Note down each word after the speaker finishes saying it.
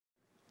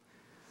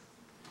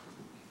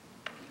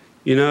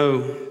You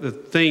know, the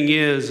thing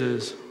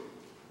is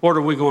what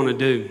are we going to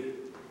do?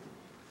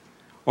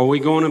 Are we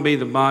going to be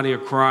the body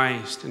of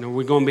Christ? And are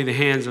we going to be the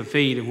hands and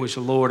feet in which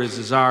the Lord has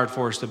desired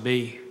for us to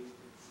be?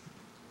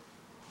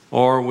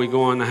 Or are we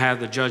going to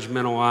have the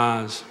judgmental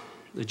eyes,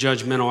 the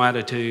judgmental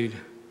attitude,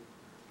 and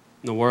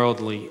the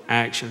worldly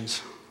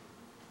actions?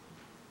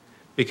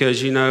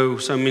 Because, you know,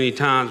 so many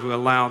times we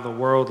allow the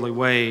worldly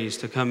ways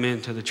to come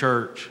into the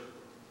church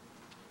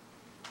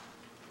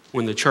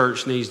when the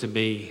church needs to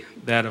be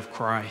that of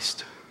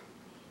Christ.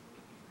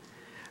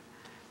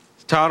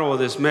 The title of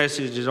this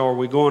message is, Are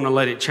We Going to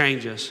Let It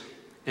Change Us?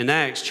 In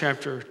Acts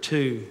chapter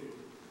 2.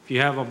 If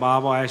you have a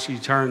Bible, I ask you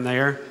to turn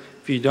there.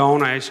 If you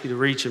don't, I ask you to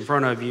reach in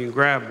front of you and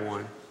grab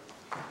one.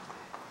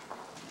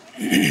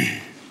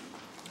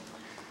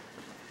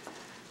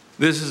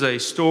 This is a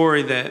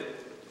story that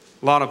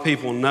a lot of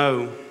people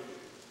know,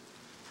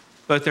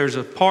 but there's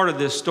a part of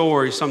this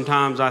story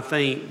sometimes I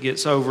think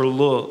gets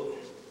overlooked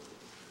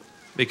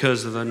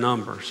because of the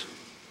numbers.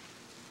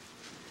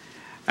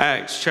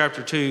 Acts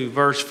chapter 2,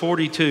 verse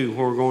 42,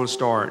 where we're going to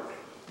start.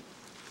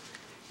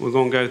 We're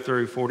going to go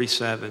through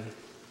 47.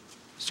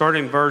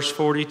 Starting in verse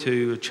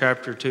 42 of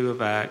chapter 2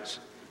 of Acts,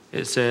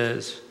 it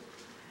says,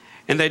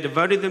 And they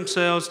devoted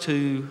themselves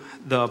to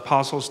the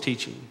apostles'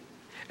 teaching,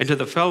 and to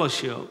the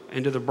fellowship,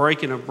 and to the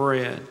breaking of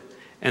bread,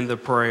 and the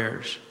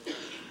prayers.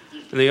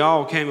 And they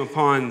all came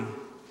upon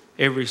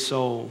every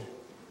soul,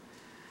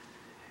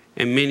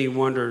 and many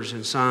wonders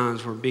and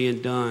signs were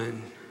being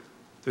done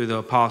through the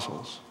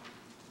apostles.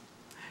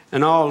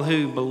 And all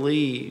who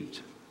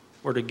believed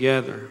were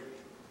together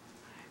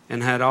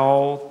and had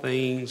all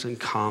things in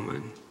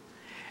common.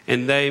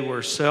 And they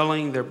were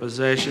selling their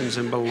possessions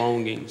and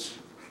belongings,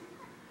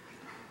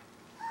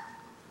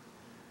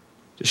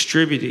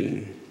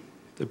 distributing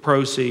the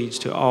proceeds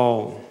to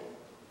all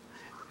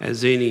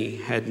as any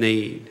had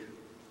need.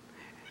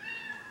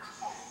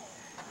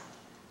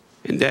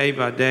 And day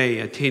by day,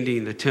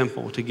 attending the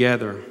temple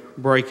together,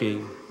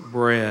 breaking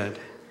bread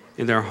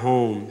in their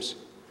homes,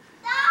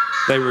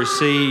 they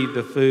received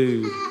the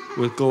food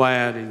with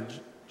glad and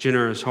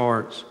generous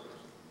hearts,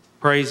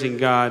 praising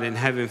God and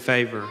having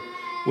favor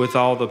with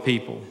all the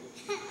people.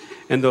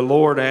 And the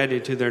Lord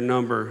added to their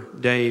number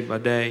day by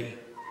day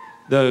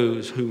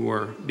those who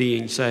were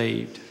being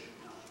saved.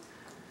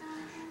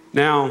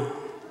 Now,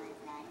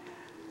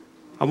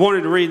 I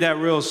wanted to read that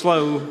real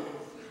slow.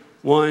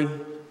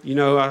 One, you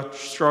know, I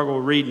struggle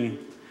reading.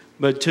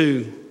 But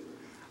two,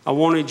 I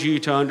wanted you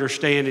to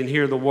understand and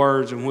hear the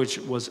words in which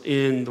was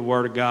in the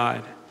Word of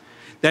God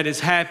that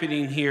is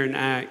happening here in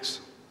Acts.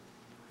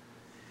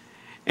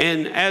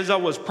 And as I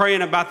was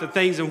praying about the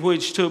things in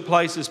which took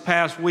place this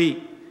past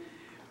week,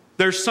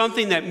 there's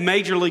something that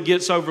majorly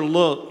gets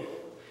overlooked.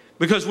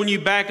 Because when you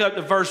back up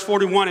to verse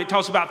 41, it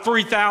talks about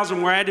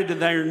 3,000 were added to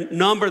their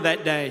number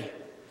that day.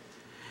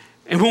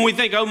 And when we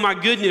think, oh my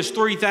goodness,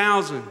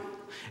 3,000.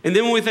 And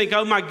then when we think,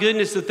 oh my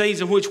goodness, the things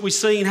in which we've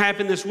seen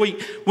happen this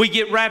week, we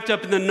get wrapped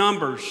up in the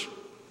numbers.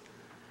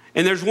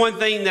 And there's one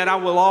thing that I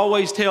will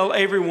always tell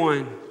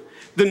everyone.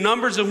 The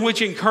numbers in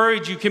which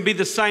encourage you can be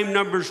the same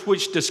numbers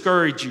which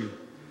discourage you.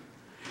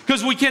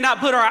 Because we cannot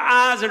put our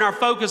eyes and our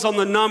focus on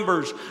the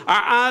numbers.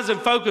 Our eyes and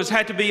focus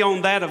have to be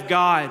on that of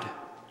God.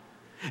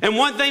 And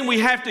one thing we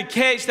have to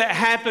catch that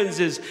happens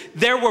is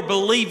there were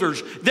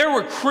believers. There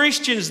were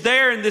Christians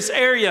there in this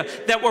area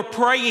that were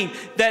praying,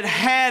 that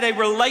had a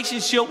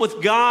relationship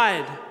with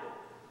God.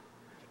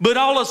 But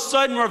all of a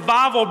sudden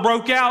revival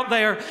broke out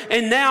there,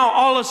 and now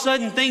all of a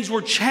sudden things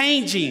were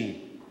changing.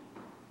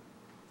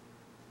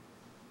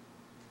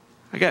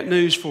 I got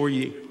news for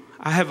you.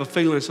 I have a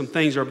feeling some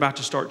things are about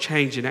to start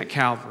changing at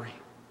Calvary.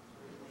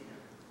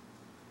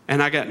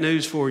 And I got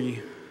news for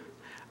you.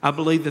 I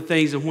believe the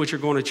things in which are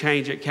going to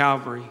change at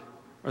Calvary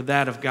are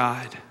that of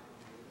God.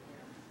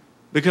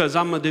 Because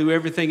I'm going to do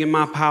everything in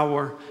my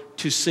power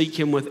to seek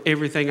Him with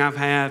everything I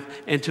have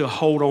and to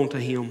hold on to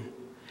Him.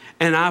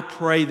 And I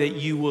pray that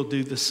you will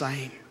do the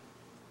same.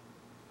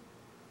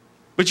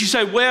 But you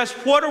say, Wes,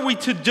 what are we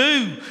to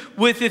do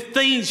with if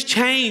things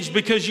change?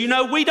 Because, you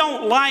know, we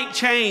don't like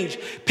change.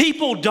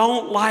 People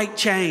don't like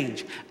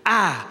change.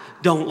 I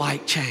don't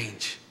like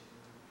change,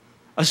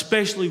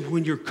 especially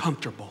when you're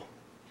comfortable.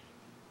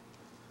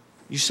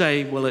 You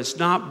say, well, it's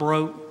not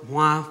broke.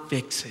 Why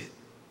fix it?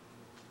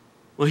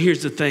 Well,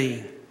 here's the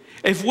thing.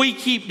 If we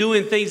keep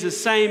doing things the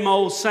same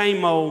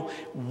old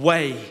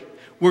way,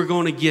 we're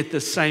going to get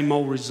the same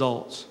old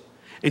results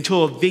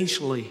until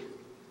eventually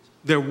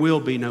there will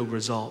be no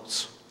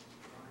results.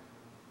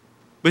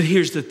 But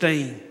here's the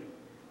thing.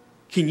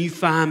 Can you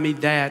find me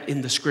that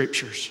in the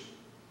scriptures?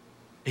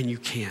 And you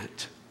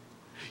can't.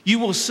 You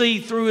will see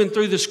through and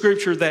through the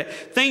scripture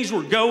that things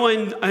were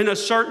going in a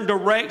certain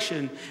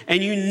direction.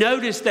 And you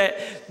notice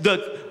that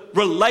the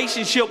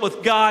relationship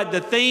with God,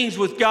 the things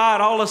with God,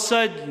 all of a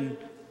sudden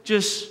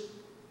just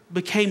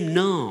became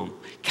numb.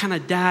 Kind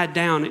of died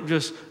down.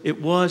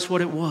 It was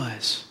what it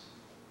was.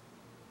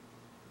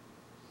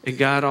 And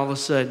God, all of a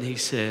sudden, He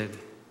said,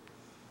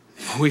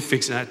 we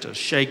fixing to have to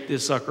shake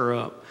this sucker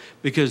up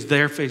because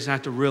they're fixing to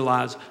have to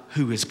realize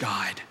who is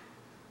God.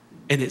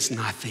 and it's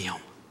not them.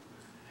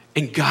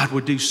 And God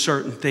would do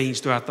certain things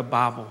throughout the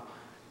Bible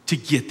to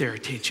get their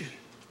attention.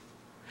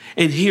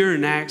 And here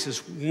in Acts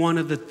is one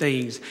of the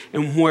things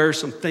and where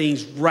some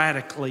things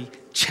radically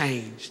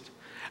changed.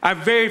 Our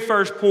very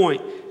first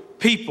point,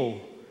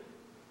 people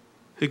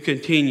who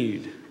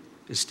continued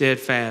and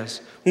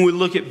steadfast. When we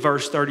look at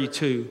verse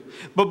 32.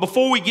 But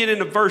before we get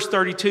into verse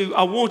 32,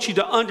 I want you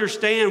to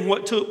understand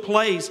what took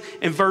place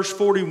in verse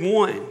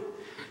 41.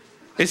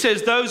 It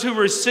says, those who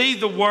received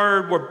the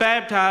word were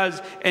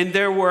baptized, and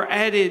there were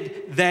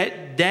added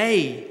that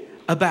day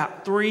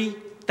about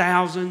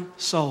 3,000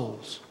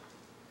 souls.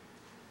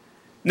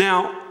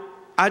 Now,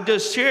 I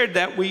just shared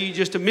that with you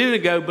just a minute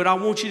ago, but I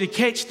want you to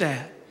catch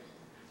that.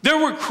 There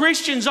were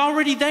Christians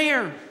already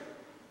there.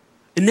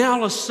 And now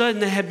all of a sudden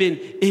they have been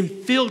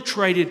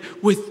infiltrated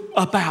with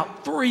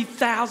about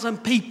 3,000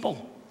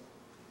 people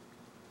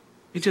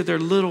into their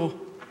little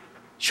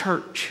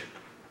church.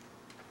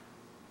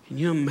 Can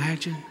you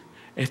imagine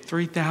if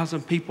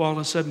 3,000 people all of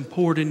a sudden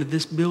poured into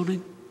this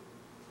building?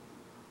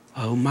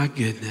 Oh my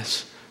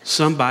goodness.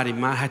 Somebody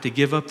might have to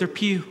give up their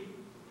pew.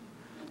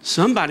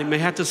 Somebody may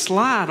have to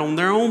slide on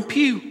their own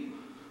pew.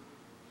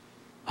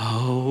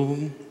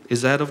 Oh,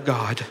 is that of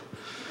God?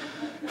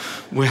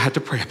 We'll have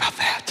to pray about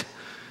that.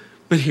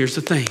 But here's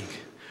the thing.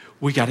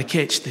 We got to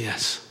catch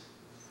this.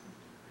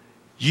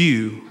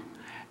 You,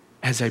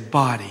 as a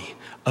body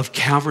of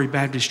Calvary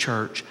Baptist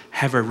Church,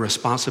 have a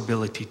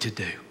responsibility to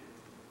do.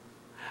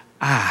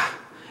 I,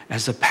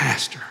 as a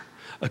pastor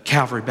of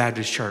Calvary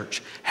Baptist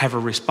Church, have a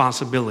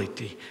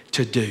responsibility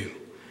to do.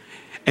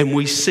 And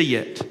we see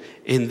it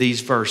in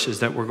these verses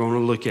that we're going to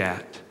look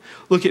at.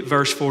 Look at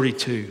verse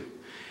 42.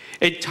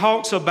 It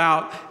talks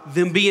about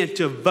them being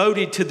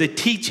devoted to the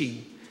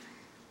teaching.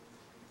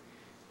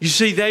 You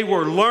see, they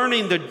were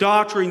learning the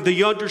doctrine,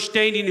 the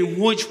understanding in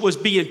which was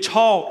being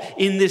taught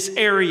in this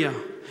area.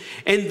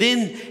 And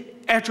then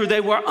after they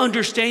were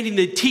understanding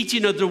the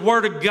teaching of the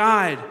Word of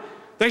God,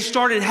 they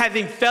started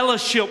having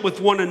fellowship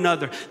with one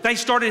another. They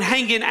started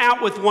hanging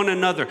out with one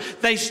another.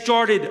 They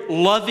started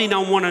loving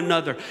on one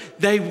another.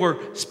 They were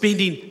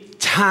spending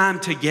time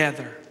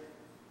together.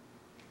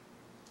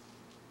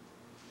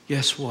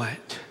 Guess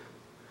what?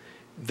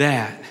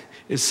 That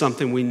is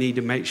something we need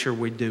to make sure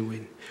we're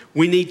doing.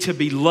 We need to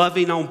be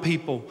loving on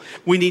people.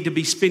 We need to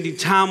be spending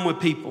time with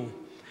people.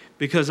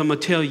 Because I'm going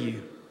to tell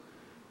you,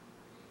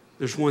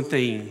 there's one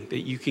thing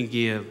that you can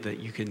give that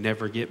you can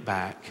never get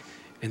back,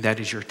 and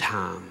that is your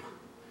time.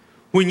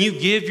 When you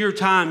give your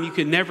time, you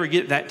can never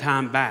get that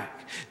time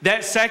back.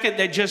 That second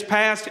that just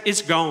passed,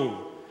 it's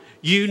gone.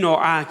 You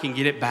nor I can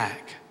get it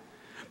back.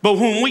 But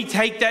when we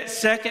take that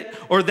second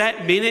or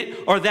that minute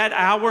or that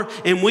hour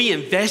and we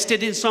invest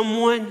it in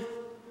someone,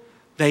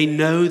 they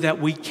know that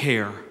we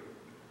care.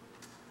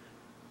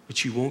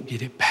 But you won't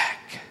get it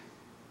back.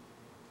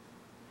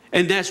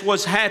 And that's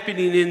what's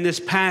happening in this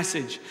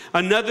passage.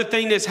 Another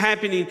thing that's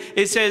happening,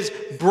 it says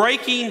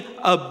breaking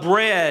of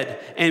bread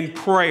and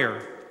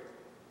prayer.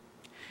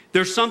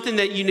 There's something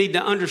that you need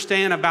to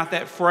understand about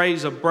that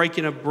phrase of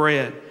breaking of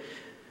bread.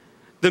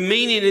 The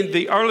meaning in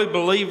the early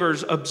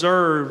believers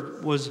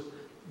observed was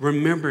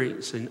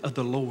remembrance of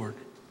the Lord.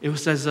 It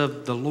was as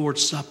of the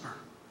Lord's Supper.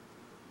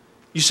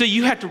 You see,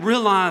 you have to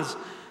realize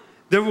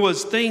there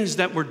was things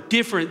that were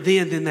different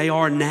then than they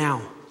are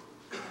now.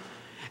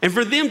 And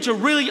for them to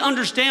really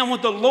understand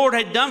what the Lord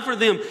had done for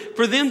them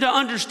to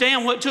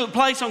understand what took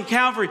place on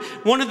Calvary,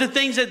 one of the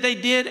things that they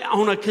did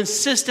on a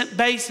consistent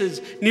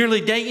basis,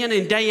 nearly day in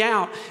and day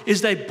out,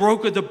 is they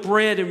broke of the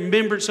bread in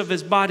remembrance of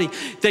his body.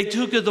 They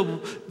took of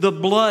the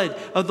blood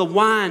of the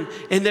wine,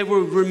 and they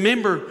would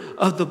remember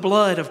of the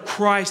blood of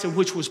Christ, and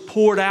which was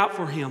poured out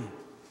for him.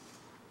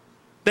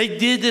 They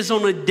did this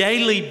on a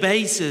daily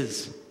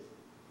basis.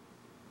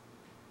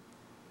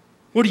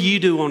 What do you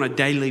do on a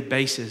daily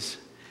basis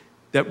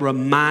that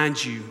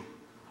reminds you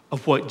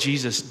of what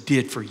Jesus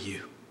did for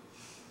you?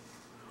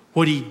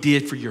 What he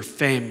did for your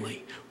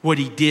family, what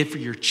he did for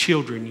your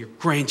children, your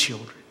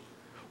grandchildren.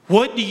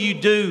 What do you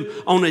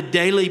do on a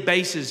daily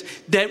basis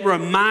that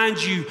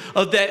reminds you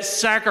of that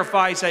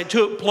sacrifice that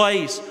took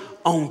place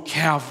on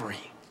Calvary?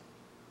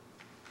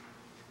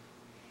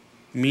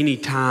 Many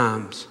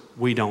times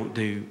we don't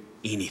do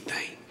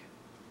anything.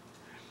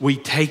 We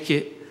take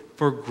it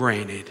for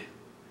granted.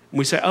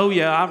 We say, oh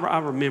yeah, I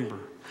remember.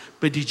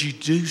 But did you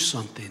do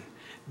something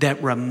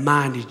that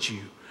reminded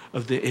you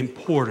of the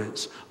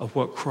importance of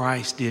what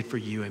Christ did for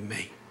you and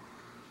me?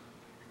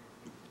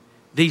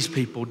 These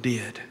people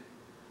did.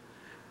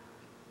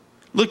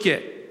 Look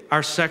at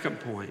our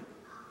second point.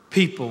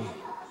 People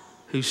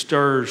who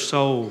stir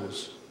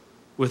souls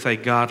with a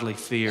godly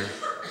fear.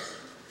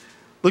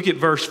 Look at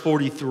verse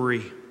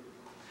 43.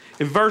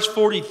 In verse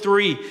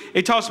 43,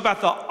 it talks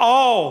about the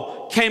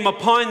awe came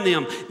upon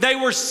them. They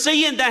were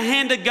seeing the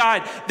hand of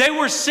God. They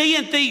were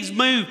seeing things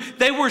move.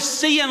 They were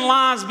seeing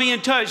lives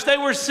being touched. They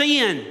were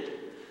seeing.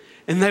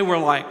 And they were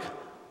like,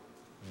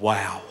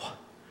 wow.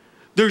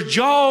 Their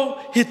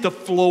jaw hit the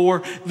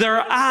floor.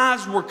 Their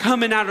eyes were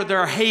coming out of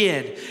their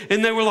head.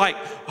 And they were like,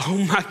 oh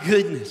my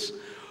goodness.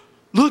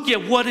 Look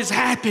at what is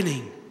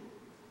happening.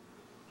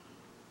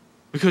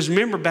 Because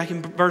remember, back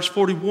in verse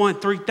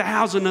 41,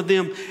 3,000 of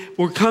them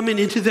were coming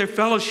into their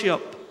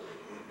fellowship.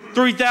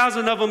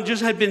 3,000 of them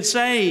just had been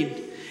saved.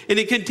 And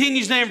it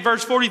continues there in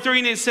verse 43,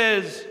 and it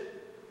says,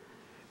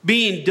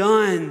 being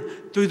done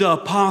through the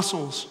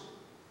apostles.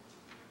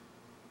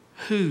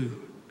 Who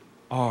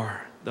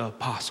are the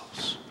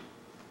apostles?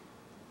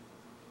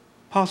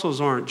 Apostles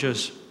aren't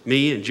just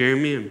me and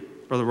Jeremy and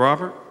Brother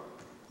Robert.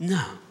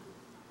 No.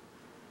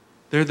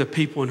 They're the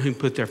people in whom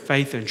put their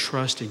faith and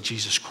trust in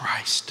Jesus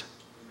Christ.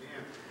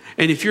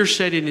 And if you're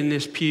sitting in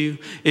this pew,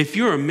 if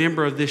you're a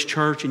member of this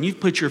church and you've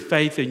put your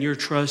faith and your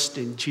trust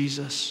in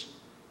Jesus,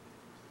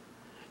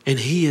 and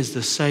He is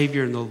the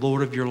Savior and the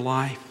Lord of your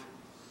life,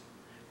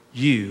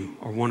 you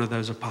are one of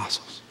those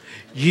apostles.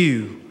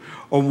 You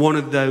are one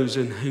of those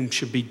in whom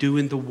should be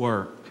doing the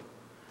work,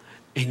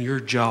 and your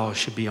jaws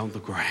should be on the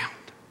ground.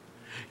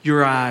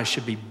 Your eyes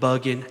should be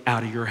bugging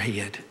out of your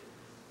head.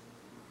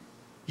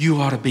 You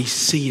ought to be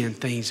seeing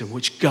things in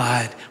which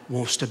God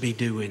wants to be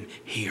doing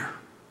here.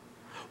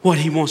 What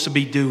He wants to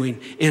be doing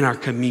in our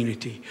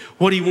community.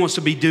 What He wants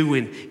to be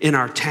doing in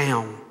our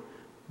town.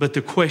 But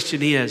the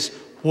question is,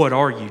 what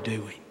are you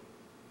doing?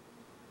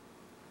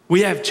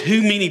 We have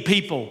too many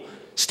people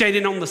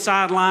standing on the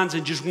sidelines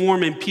and just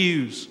warming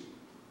pews.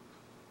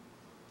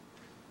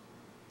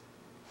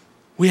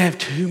 We have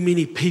too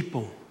many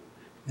people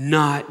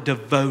not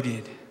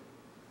devoted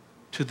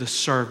to the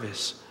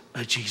service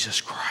of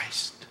Jesus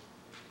Christ.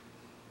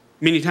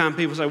 Many times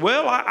people say,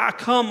 well, I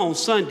come on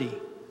Sunday.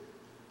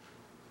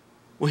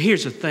 Well,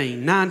 here's the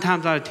thing. 9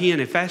 times out of 10,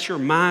 if that's your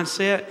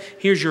mindset,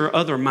 here's your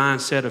other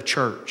mindset of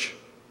church.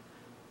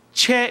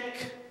 Check.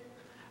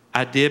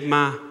 I did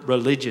my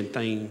religion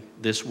thing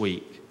this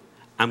week.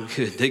 I'm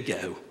good to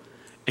go.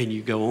 And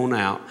you go on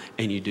out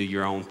and you do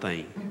your own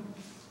thing.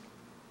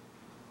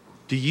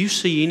 Do you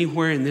see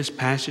anywhere in this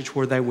passage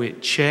where they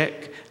went,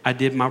 check, I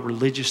did my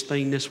religious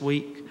thing this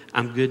week,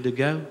 I'm good to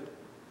go?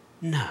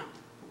 No.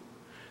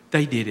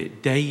 They did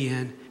it day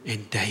in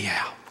and day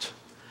out.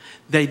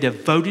 They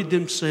devoted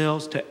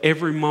themselves to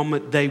every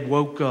moment they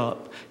woke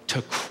up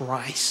to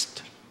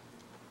Christ.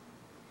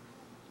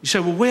 You say,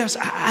 well, Wes,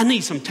 I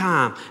need some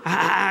time.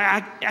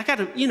 I got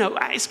to,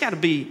 it's got to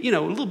be, a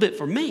little bit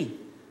for me.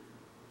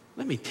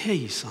 Let me tell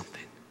you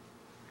something.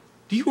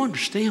 Do you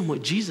understand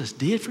what Jesus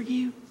did for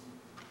you?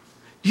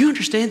 Do you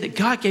understand that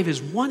God gave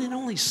His one and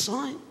only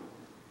Son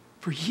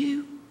for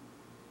you?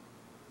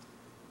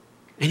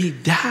 And He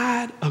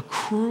died a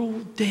cruel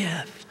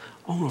death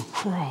on a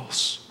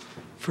cross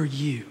for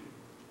you.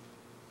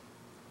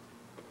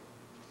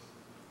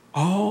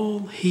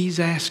 All He's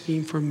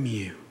asking from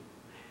you,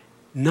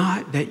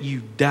 not that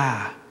you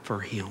die for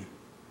Him,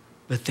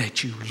 but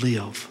that you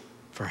live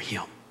for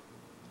Him.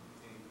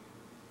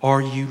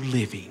 Are you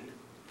living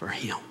for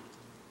Him?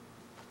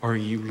 Or are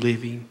you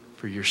living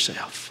for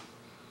yourself?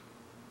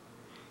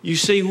 You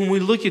see, when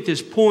we look at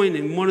this point,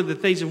 and one of the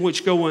things in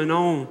which going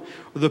on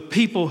are the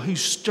people who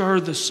stir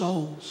the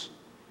souls.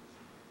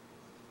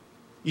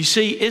 You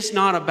see, it's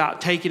not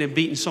about taking and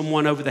beating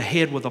someone over the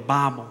head with a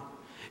Bible.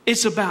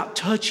 It's about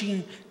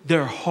touching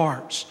their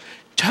hearts,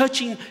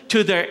 touching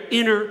to their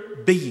inner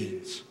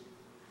beings.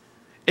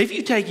 If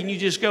you take and you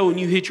just go and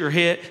you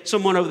hit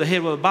someone over the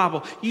head with a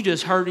Bible, you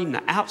just hurting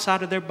the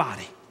outside of their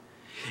body.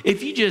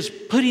 If you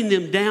just putting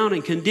them down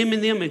and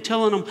condemning them and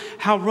telling them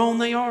how wrong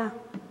they are,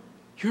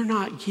 you're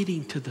not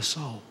getting to the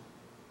soul.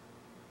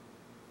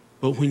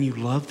 But when you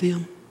love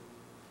them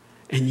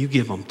and you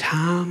give them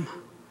time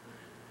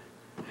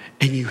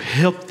and you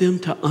help them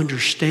to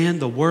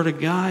understand the Word of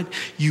God,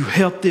 you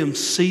help them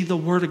see the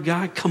Word of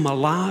God come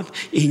alive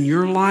in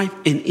your life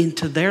and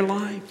into their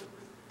life,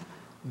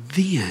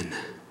 then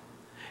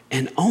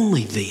and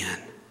only then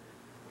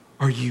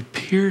are you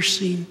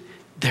piercing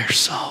their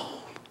soul.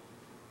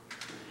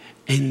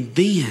 And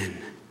then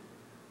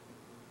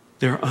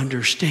they're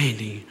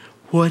understanding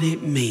what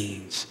it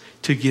means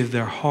to give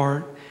their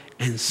heart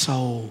and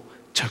soul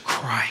to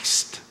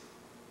Christ.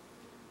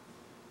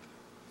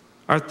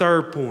 Our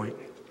third point,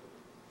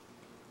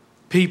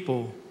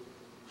 people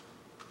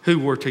who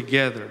were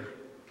together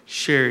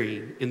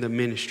sharing in the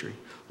ministry.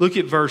 Look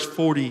at verse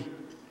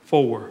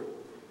 44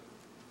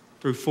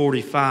 through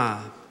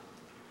 45.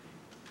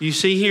 You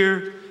see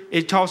here,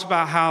 it talks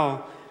about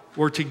how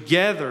we're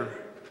together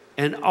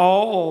and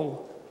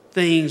all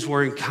things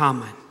were in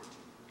common.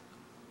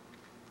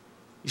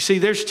 You see,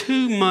 there's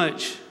too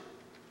much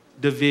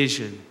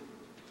division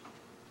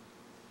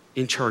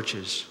in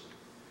churches.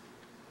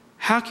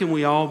 How can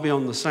we all be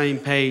on the same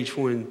page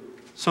when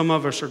some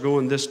of us are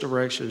going this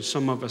direction,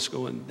 some of us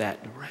going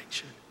that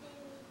direction?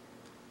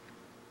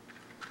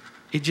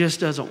 It just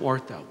doesn't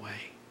work that way.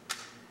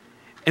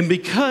 And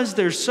because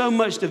there's so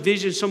much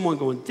division, someone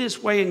going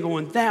this way and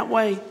going that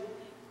way,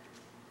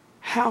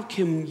 how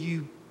can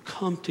you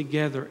come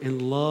together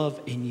in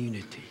love and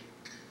unity?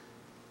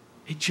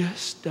 It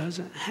just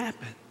doesn't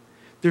happen.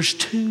 There's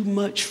too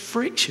much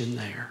friction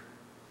there.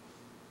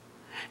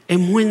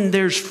 And when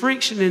there's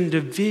friction and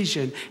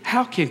division,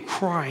 how can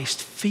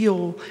Christ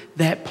fill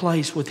that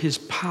place with His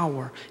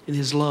power and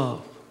His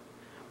love?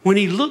 When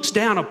He looks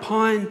down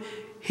upon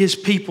his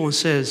people and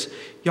says,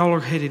 y'all are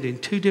headed in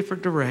two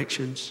different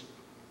directions.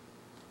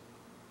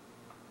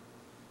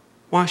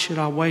 Why should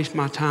I waste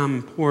my time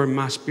and pour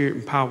my spirit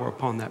and power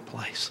upon that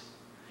place?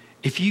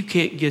 If you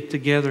can't get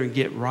together and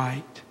get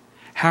right,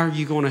 how are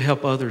you going to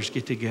help others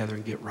get together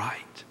and get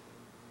right?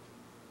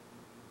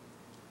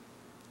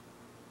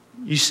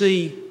 You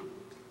see,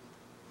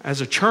 as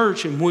a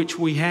church in which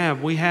we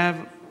have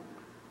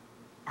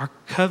our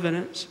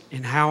covenants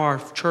in how our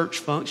church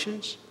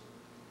functions.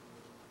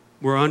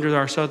 We're under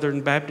our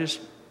Southern Baptist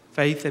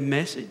faith and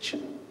message.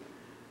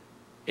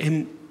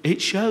 And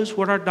it shows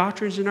what our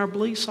doctrines and our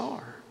beliefs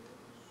are.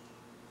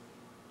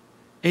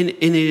 And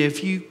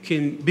if you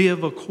can be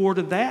of accord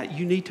of that,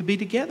 you need to be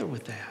together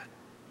with that.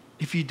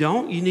 If you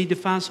don't, you need to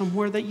find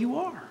somewhere that you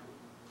are.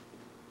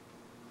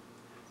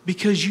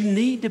 Because you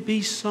need to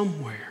be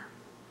somewhere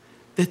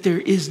that there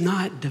is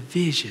not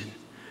division,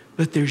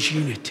 but there's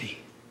unity.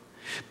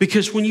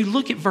 Because when you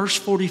look at verse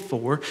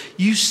 44,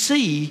 you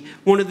see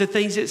one of the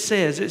things it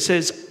says. It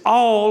says,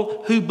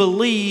 all who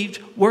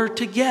believed were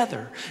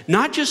together.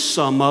 Not just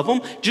some of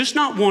them, just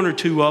not one or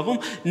two of them,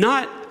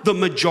 not the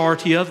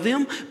majority of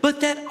them,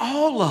 but that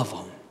all of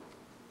them.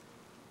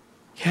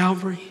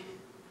 Calvary,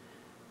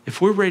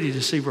 if we're ready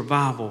to see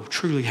revival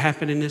truly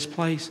happen in this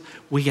place,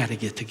 we got to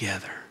get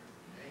together.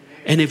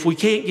 And if we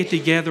can't get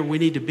together, we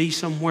need to be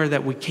somewhere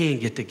that we can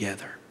get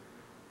together.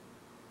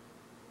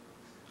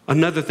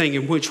 Another thing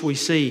in which we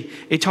see,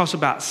 it talks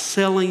about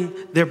selling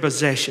their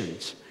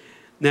possessions.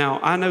 Now,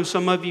 I know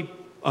some of you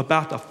are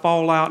about to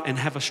fall out and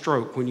have a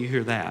stroke when you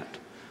hear that.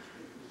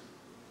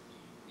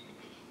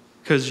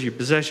 Because your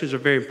possessions are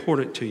very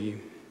important to you.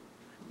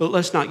 But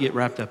let's not get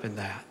wrapped up in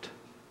that.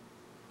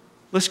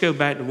 Let's go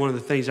back to one of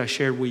the things I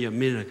shared with you a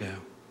minute ago.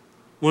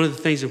 One of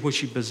the things in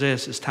which you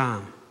possess is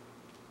time.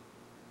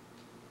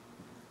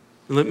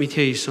 And let me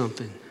tell you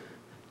something.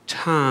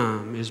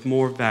 Time is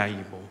more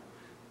valuable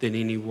than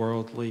any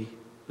worldly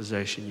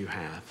possession you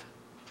have.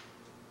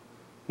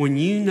 When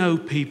you know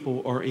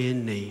people are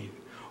in need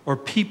or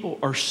people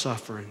are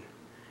suffering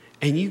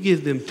and you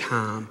give them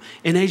time,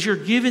 and as you're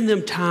giving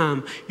them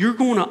time, you're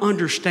going to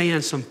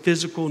understand some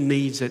physical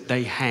needs that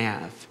they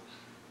have.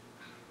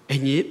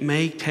 And it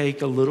may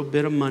take a little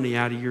bit of money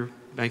out of your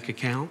bank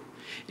account.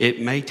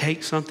 It may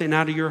take something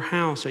out of your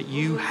house that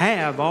you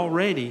have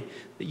already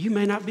that you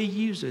may not be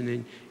using.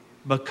 And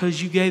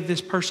because you gave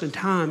this person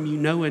time, you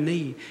know a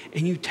need.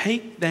 And you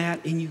take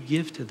that and you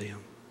give to them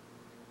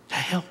to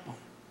help them.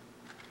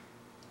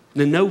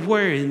 Now,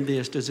 nowhere in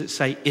this does it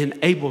say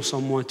enable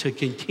someone to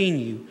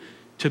continue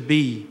to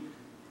be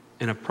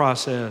in a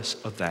process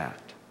of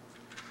that.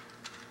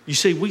 You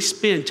see, we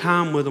spend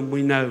time with them.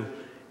 We know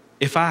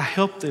if I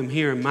help them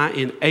here, am I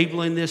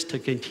enabling this to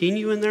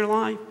continue in their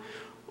life?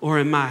 Or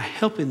am I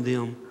helping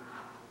them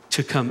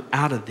to come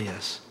out of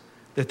this,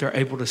 that they're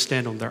able to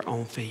stand on their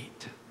own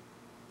feet?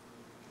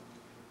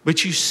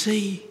 But you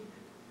see,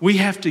 we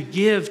have to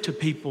give to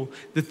people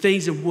the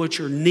things in which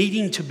are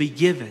needing to be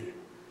given.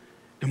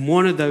 And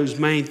one of those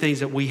main things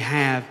that we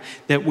have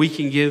that we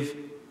can give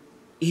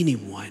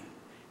anyone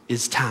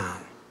is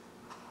time.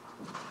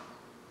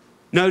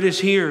 Notice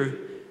here,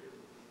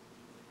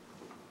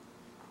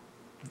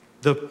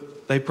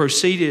 they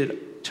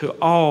proceeded to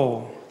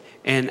all,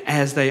 and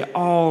as they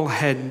all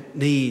had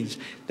needs,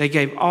 they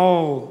gave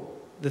all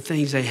the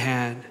things they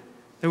had.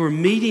 They were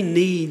meeting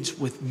needs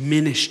with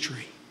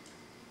ministry.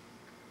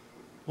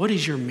 What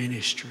is your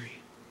ministry?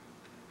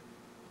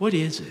 What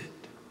is it?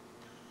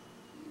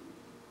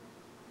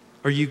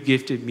 Are you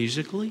gifted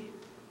musically?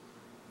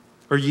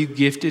 Are you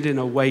gifted in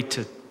a way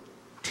to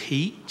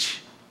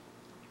teach?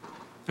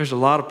 There's a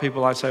lot of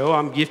people I say, oh,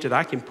 I'm gifted,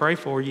 I can pray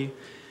for you.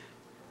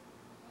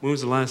 When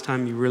was the last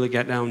time you really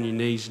got down on your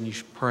knees and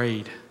you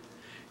prayed?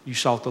 You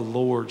sought the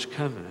Lord's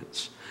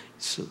covenants,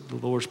 the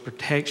Lord's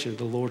protection,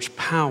 the Lord's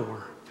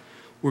power.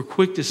 We're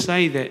quick to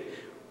say that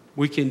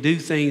we can do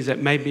things that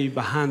may be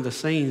behind the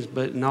scenes,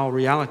 but in all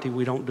reality,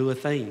 we don't do a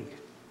thing.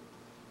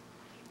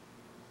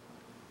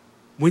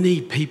 We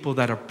need people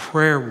that are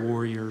prayer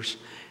warriors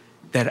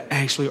that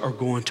actually are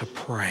going to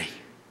pray.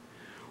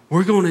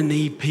 We're going to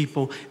need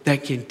people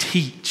that can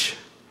teach.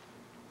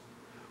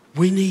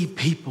 We need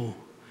people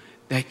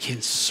that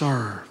can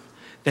serve,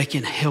 that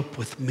can help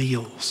with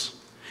meals.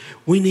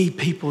 We need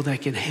people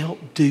that can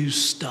help do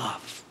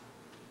stuff.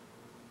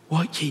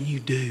 What can you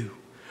do?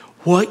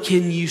 What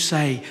can you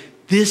say?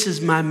 This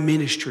is my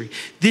ministry.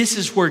 This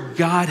is where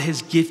God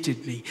has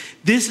gifted me.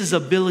 This is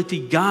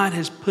ability God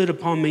has put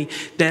upon me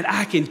that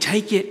I can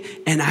take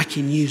it and I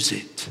can use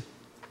it.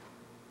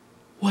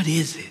 What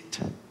is it?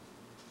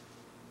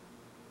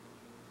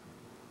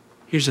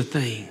 Here's the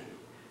thing.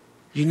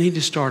 You need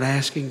to start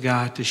asking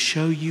God to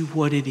show you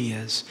what it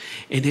is.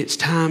 And it's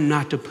time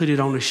not to put it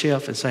on a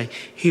shelf and say,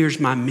 here's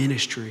my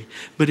ministry.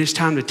 But it's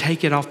time to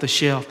take it off the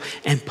shelf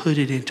and put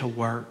it into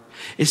work.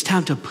 It's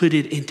time to put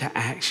it into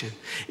action.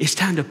 It's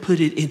time to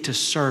put it into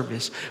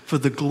service for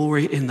the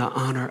glory and the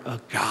honor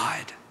of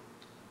God.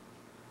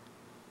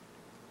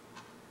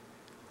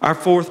 Our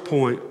fourth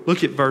point,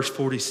 look at verse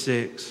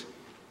 46.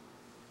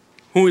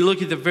 When we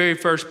look at the very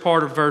first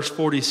part of verse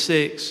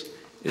 46,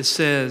 it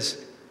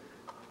says,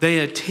 they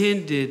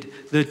attended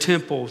the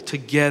temple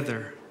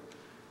together.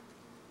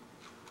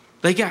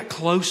 They got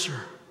closer.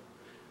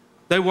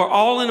 They were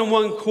all in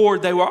one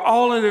accord. They were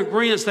all in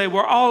agreement. They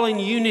were all in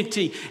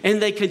unity.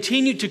 And they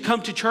continued to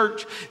come to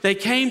church. They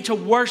came to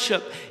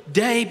worship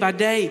day by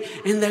day.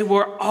 And they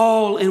were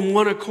all in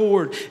one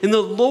accord. And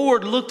the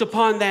Lord looked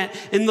upon that.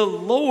 And the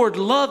Lord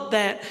loved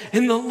that.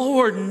 And the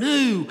Lord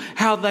knew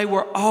how they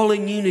were all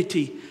in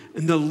unity.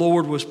 And the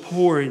Lord was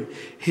pouring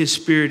His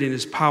Spirit and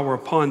His power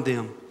upon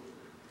them.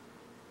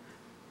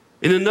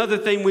 And another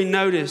thing we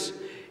notice,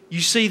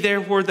 you see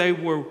there where they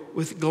were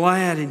with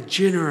glad and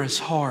generous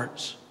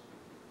hearts.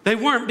 They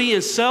weren't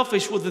being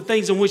selfish with the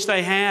things in which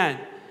they had.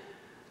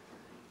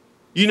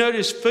 You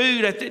notice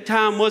food at that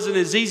time wasn't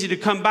as easy to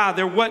come by.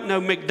 There wasn't no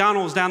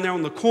McDonald's down there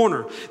on the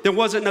corner. There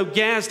wasn't no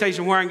gas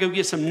station where I can go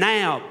get some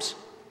nabs.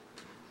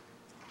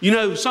 You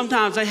know,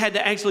 sometimes they had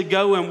to actually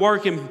go and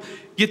work and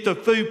get the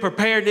food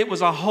prepared. It was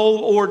a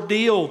whole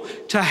ordeal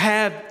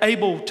to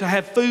able to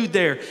have food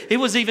there. It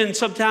was even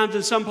sometimes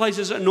in some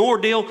places an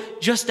ordeal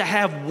just to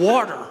have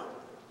water.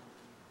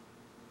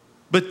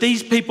 But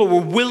these people were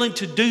willing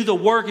to do the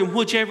work in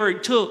whichever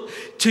it took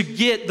to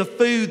get the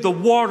food, the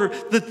water,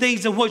 the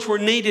things in which were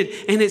needed.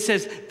 And it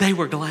says they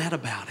were glad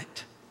about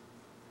it.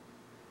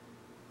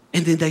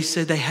 And then they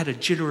said they had a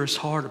generous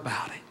heart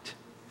about it.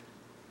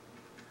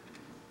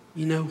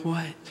 You know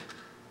what?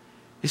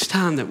 It's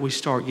time that we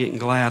start getting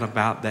glad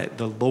about that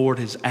the Lord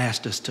has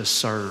asked us to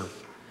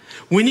serve.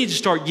 We need to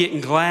start getting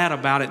glad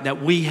about it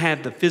that we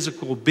have the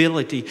physical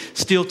ability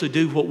still to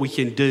do what we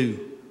can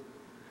do.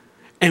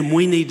 And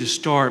we need to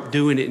start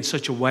doing it in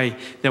such a way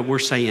that we're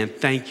saying,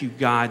 thank you,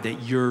 God,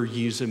 that you're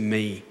using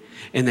me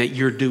and that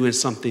you're doing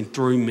something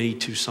through me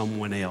to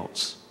someone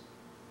else.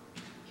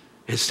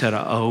 Instead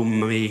of, oh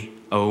me,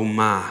 oh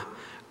my,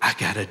 I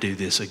got to do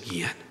this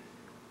again.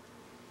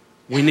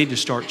 We need to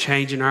start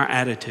changing our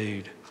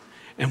attitude,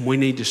 and we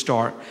need to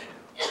start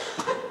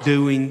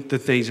doing the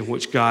things in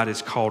which God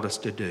has called us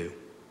to do.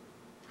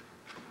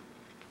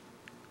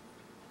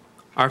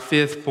 Our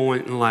fifth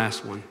point and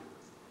last one,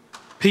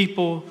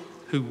 people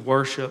who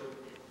worship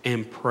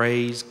and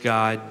praise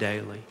God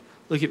daily.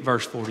 Look at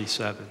verse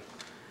 47.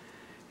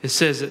 It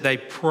says that they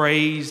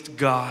praised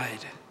God.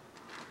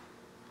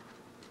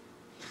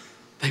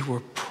 They were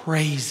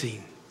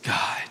praising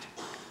God.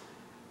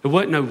 It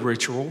wasn't no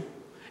ritual.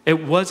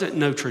 It wasn't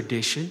no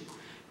tradition.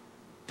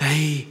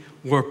 They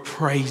were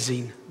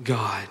praising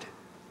God.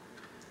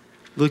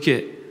 Look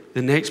at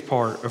the next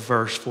part of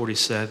verse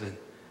 47.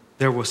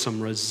 There were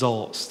some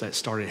results that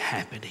started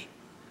happening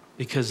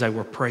because they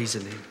were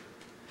praising Him.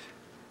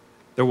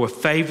 There was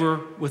favor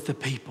with the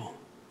people.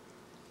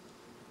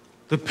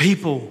 The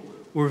people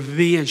were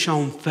being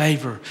shown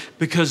favor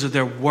because of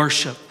their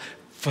worship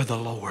for the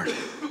Lord,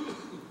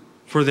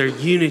 for their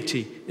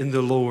unity in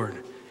the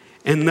Lord.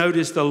 And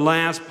notice the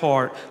last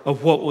part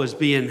of what was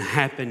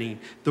happening,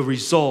 the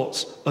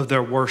results of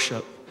their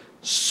worship.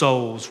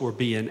 Souls were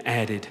being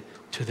added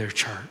to their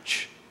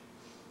church.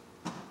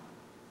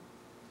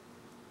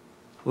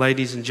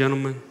 Ladies and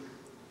gentlemen,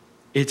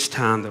 it's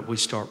time that we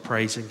start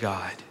praising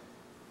God.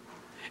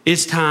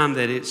 It's time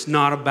that it's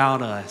not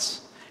about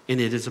us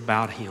and it is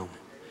about Him.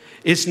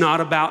 It's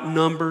not about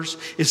numbers.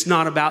 It's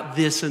not about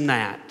this and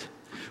that.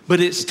 But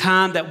it's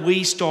time that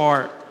we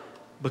start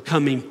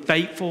becoming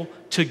faithful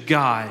to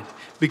God,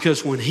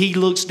 because when He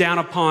looks down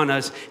upon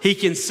us, He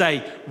can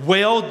say,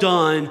 well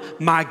done,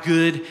 my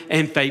good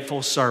and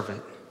faithful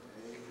servant.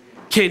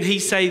 Can He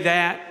say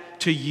that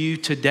to you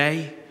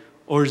today?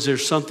 Or is there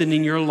something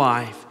in your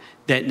life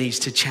that needs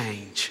to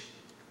change?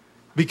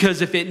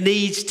 Because if it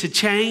needs to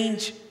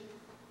change,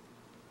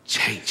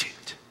 change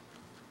it.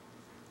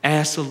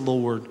 Ask the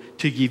Lord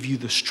to give you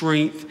the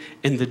strength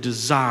and the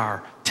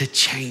desire to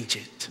change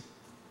it,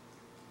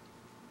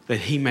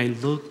 that He may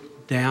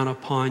look down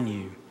upon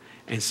you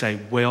and say,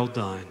 well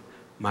done,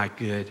 my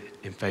good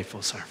and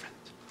faithful servant.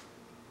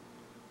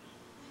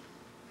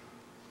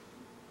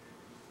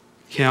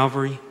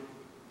 Calvary,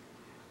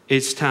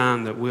 it's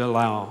time that we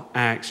allow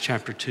Acts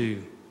chapter 2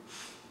 to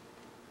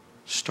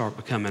start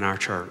becoming our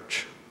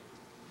church.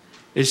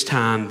 It's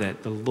time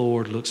that the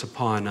Lord looks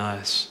upon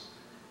us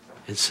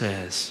and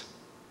says,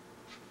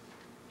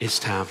 it's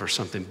time for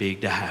something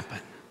big to happen.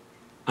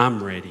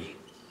 I'm ready,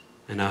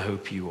 and I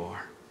hope you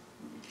are.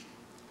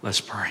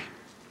 Let's pray.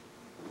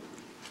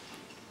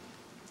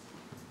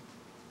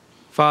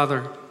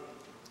 Father,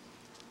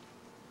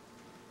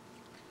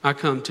 I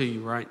come to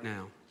you right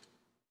now.